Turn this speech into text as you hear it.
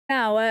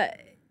Now,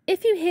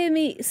 if you hear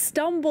me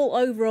stumble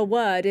over a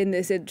word in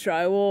this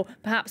intro or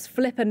perhaps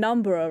flip a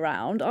number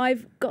around,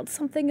 I've got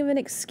something of an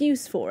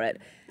excuse for it.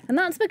 And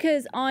that's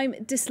because I'm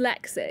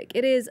dyslexic.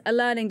 It is a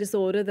learning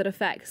disorder that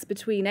affects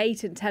between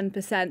 8 and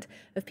 10%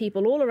 of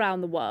people all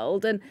around the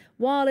world. And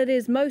while it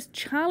is most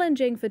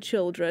challenging for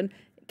children,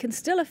 it can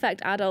still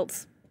affect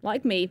adults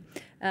like me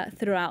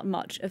throughout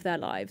much of their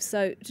lives.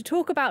 So to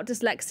talk about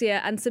dyslexia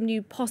and some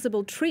new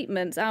possible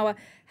treatments, our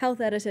health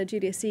editor,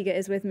 Julia Seeger,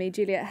 is with me.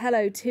 Julia,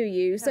 hello to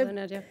you. Hello,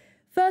 Nadia.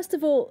 First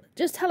of all,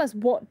 just tell us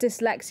what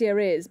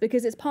dyslexia is,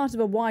 because it's part of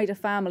a wider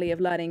family of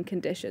learning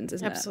conditions,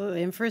 isn't it?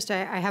 Absolutely. And first,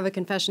 I have a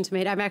confession to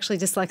make. I'm actually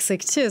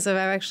dyslexic too, so I've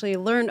actually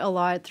learned a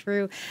lot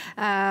through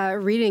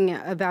reading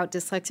about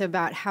dyslexia,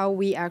 about how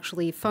we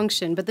actually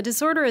function. But the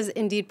disorder is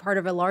indeed part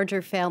of a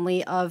larger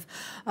family of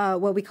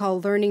what we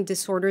call learning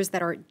disorders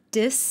that are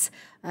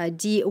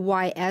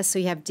D-Y-S. So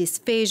you have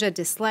dysphagia,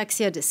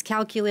 dyslexia,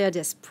 dyscalculia,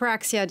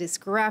 dyspraxia,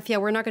 dysgraphia.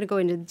 We're not going to go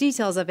into the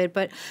details of it,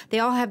 but they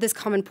all have this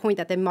common point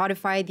that they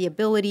modify the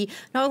ability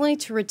not only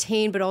to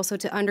retain, but also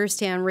to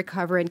understand,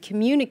 recover, and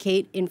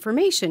communicate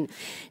information.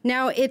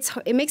 Now, it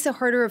makes it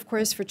harder, of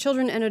course, for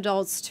children and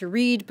adults to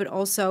read, but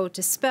also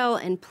to spell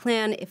and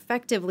plan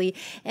effectively.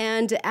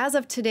 And as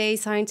of today,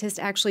 scientists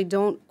actually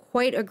don't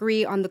quite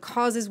agree on the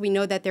causes. We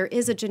know that there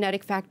is a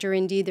genetic factor.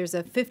 Indeed, there's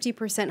a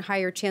 50%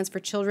 higher chance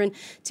for children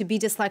to be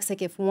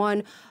dyslexic if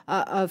one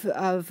of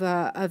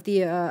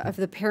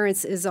the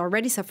parents is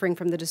already suffering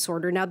from the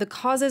disorder. Now, the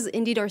causes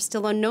indeed are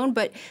still unknown,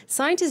 but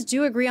scientists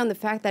do agree on the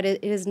fact that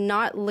it is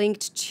not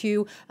linked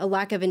to a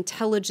lack of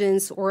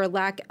intelligence or a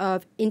lack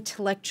of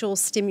intellectual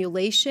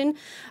stimulation.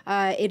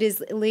 It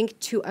is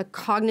linked to a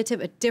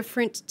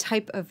different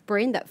type of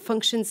brain that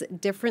functions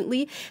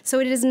differently. So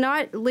it is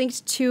not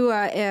linked to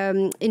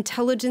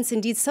intelligence.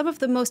 Indeed, some of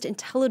the most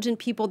intelligent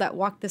people that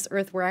walk this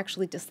earth were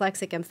actually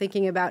dyslexic. I'm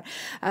thinking about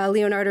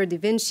Leonardo da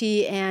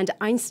Vinci and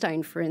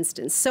Einstein, for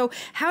instance. So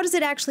how does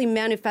it actually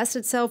manifest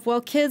itself?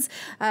 Well, kids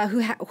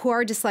who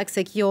are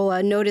dyslexic,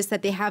 you'll notice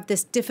that they have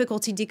this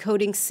difficulty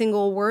decoding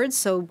single words,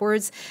 so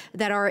words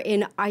that are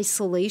in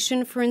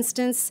isolation, for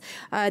instance.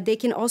 They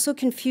can also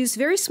confuse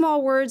very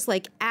small words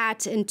like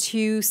at and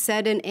to,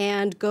 said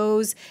and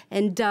goes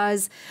and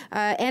does.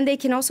 And they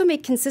can also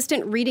make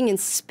consistent reading and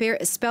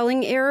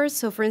spelling errors.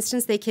 So for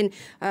instance, they can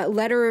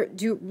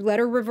do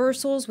letter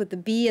reversals with the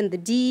B and the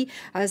D.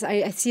 As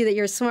I see that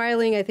you're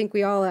smiling, I think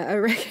we all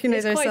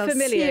recognize ourselves quite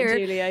familiar, here.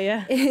 Julia,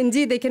 yeah.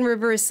 Indeed, they can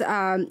reverse,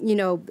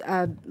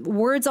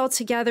 words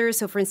altogether.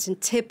 So for instance,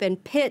 tip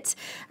and pit.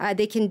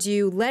 They can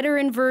do letter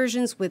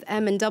inversions with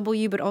M and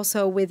W, but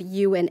also with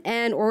U and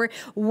N, or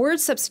word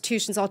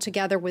substitutions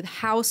altogether with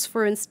house,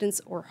 for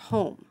instance, or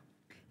home.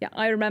 Yeah,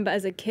 I remember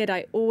as a kid,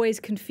 I always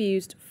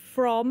confused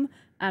from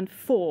and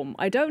form.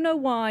 I don't know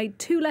why.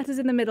 2 letters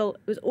in the middle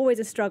was always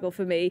a struggle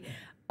for me.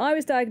 I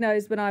was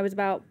diagnosed when I was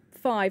about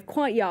 5,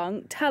 quite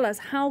young. Tell us,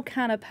 how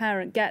can a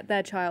parent get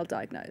their child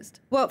diagnosed?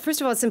 Well, first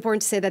of all, it's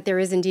important to say that there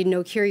is indeed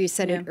no cure. You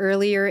said it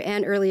earlier,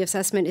 and early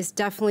assessment is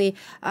definitely,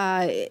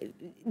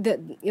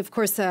 of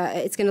course,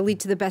 it's going to lead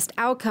to the best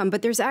outcome.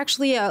 But there's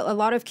actually a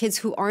lot of kids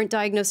who aren't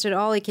diagnosed at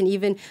all. It can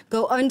even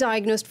go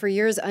undiagnosed for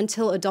years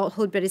until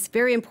adulthood. But it's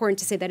very important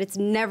to say that it's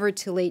never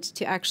too late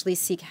to actually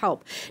seek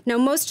help. Now,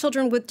 most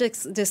children with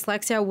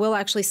dyslexia will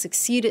actually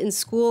succeed in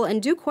school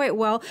and do quite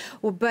well,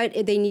 but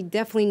they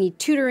definitely need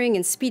tutoring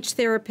and speech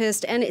therapists.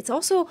 And it's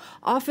also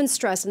often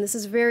stressed, and this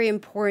is very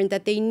important,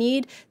 that they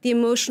need the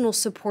emotional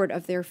support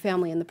of their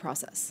family in the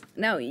process.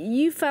 Now,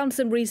 you found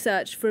some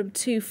research from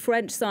 2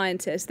 French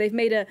scientists. They've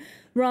made a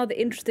rather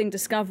interesting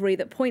discovery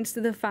that points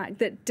to the fact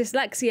that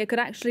dyslexia could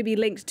actually be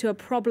linked to a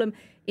problem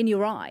in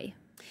your eye.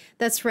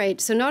 That's right.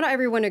 So not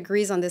everyone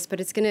agrees on this,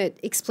 but it's going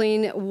to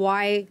explain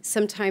why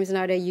sometimes,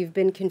 Nadia, you've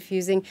been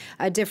confusing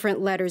different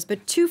letters.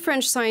 But 2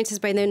 French scientists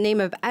by the name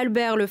of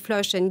Albert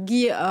Lefloche and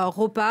Guy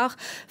Ropard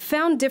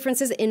found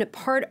differences in a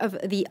part of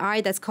the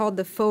eye that's called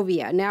the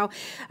fovea. Now,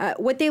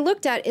 what they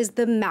looked at is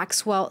the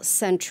Maxwell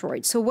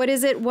centroid. So what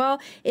is it? Well,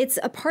 it's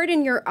a part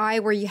in your eye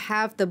where you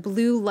have the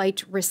blue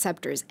light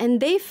receptors.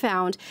 And they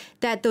found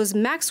that those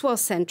Maxwell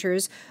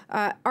centers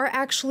are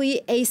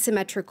actually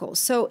asymmetrical.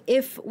 So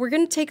if we're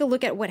going to take a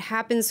look at what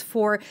happens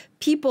for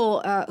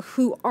people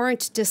who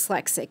aren't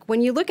dyslexic.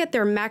 When you look at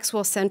their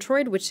Maxwell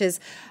centroid, which is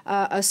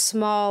a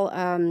small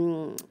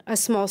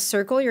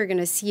circle, you're going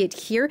to see it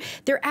here,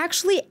 they're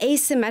actually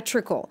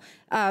asymmetrical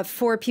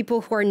for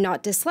people who are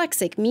not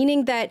dyslexic,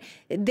 meaning that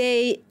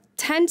they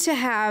tend to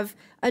have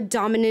a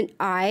dominant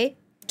eye,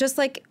 just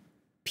like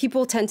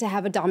people tend to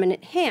have a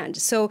dominant hand.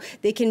 So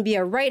they can be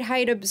a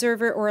right-eyed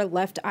observer or a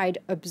left-eyed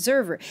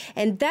observer.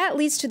 And that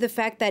leads to the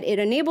fact that it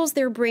enables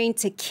their brain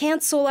to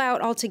cancel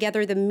out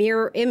altogether the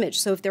mirror image.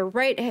 So if they're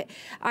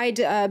right-eyed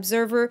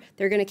observer,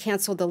 they're going to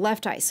cancel the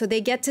left eye. So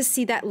they get to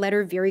see that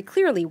letter very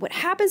clearly. What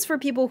happens for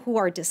people who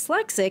are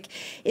dyslexic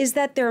is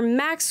that their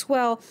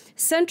Maxwell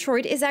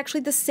centroid is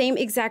actually the same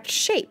exact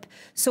shape.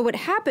 So what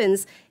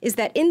happens is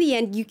that in the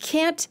end, you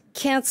can't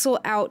cancel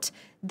out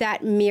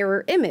that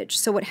mirror image.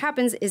 So what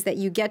happens is that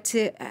you get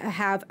to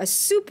have a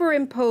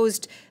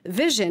superimposed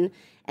vision,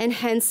 and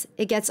hence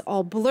it gets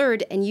all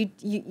blurred,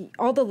 and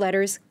all the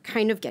letters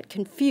kind of get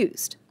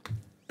confused.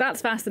 That's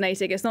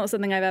fascinating. It's not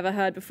something I've ever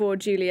heard before,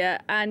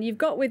 Julia. And you've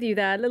got with you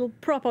there a little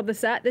prop on the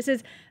set. This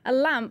is a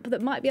lamp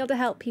that might be able to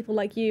help people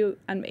like you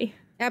and me.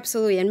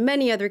 Absolutely, and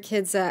many other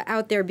kids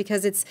out there,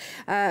 because it's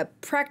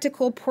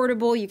practical,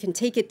 portable. You can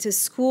take it to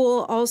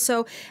school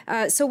also.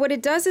 So what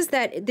it does is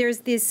that there's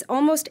these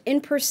almost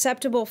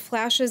imperceptible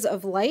flashes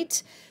of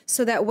light,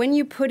 so that when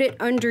you put it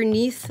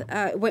underneath,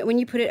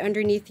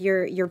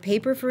 your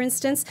paper, for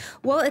instance,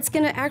 well, it's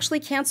going to actually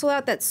cancel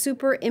out that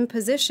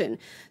superimposition.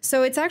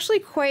 So it's actually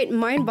quite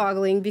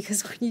mind-boggling,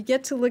 because when you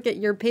get to look at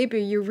your paper,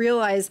 you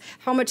realize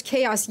how much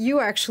chaos you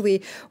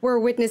actually were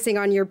witnessing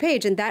on your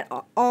page, and that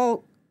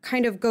all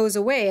kind of goes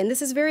away. And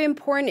this is very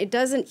important. It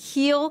doesn't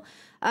heal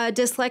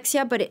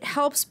dyslexia, but it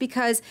helps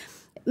because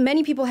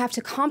many people have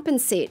to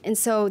compensate. And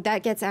so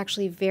that gets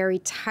actually very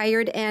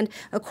tired. And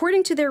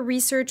according to their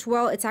research,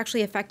 well, it's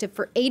actually effective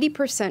for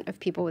 80% of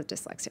people with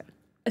dyslexia.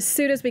 As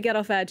soon as we get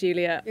off air,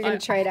 Julia, you're going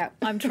to try it out.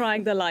 I'm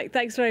trying the light.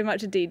 Thanks very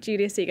much indeed,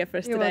 Julia Seeger, for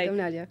us You're today welcome,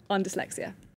 Nadia. on dyslexia.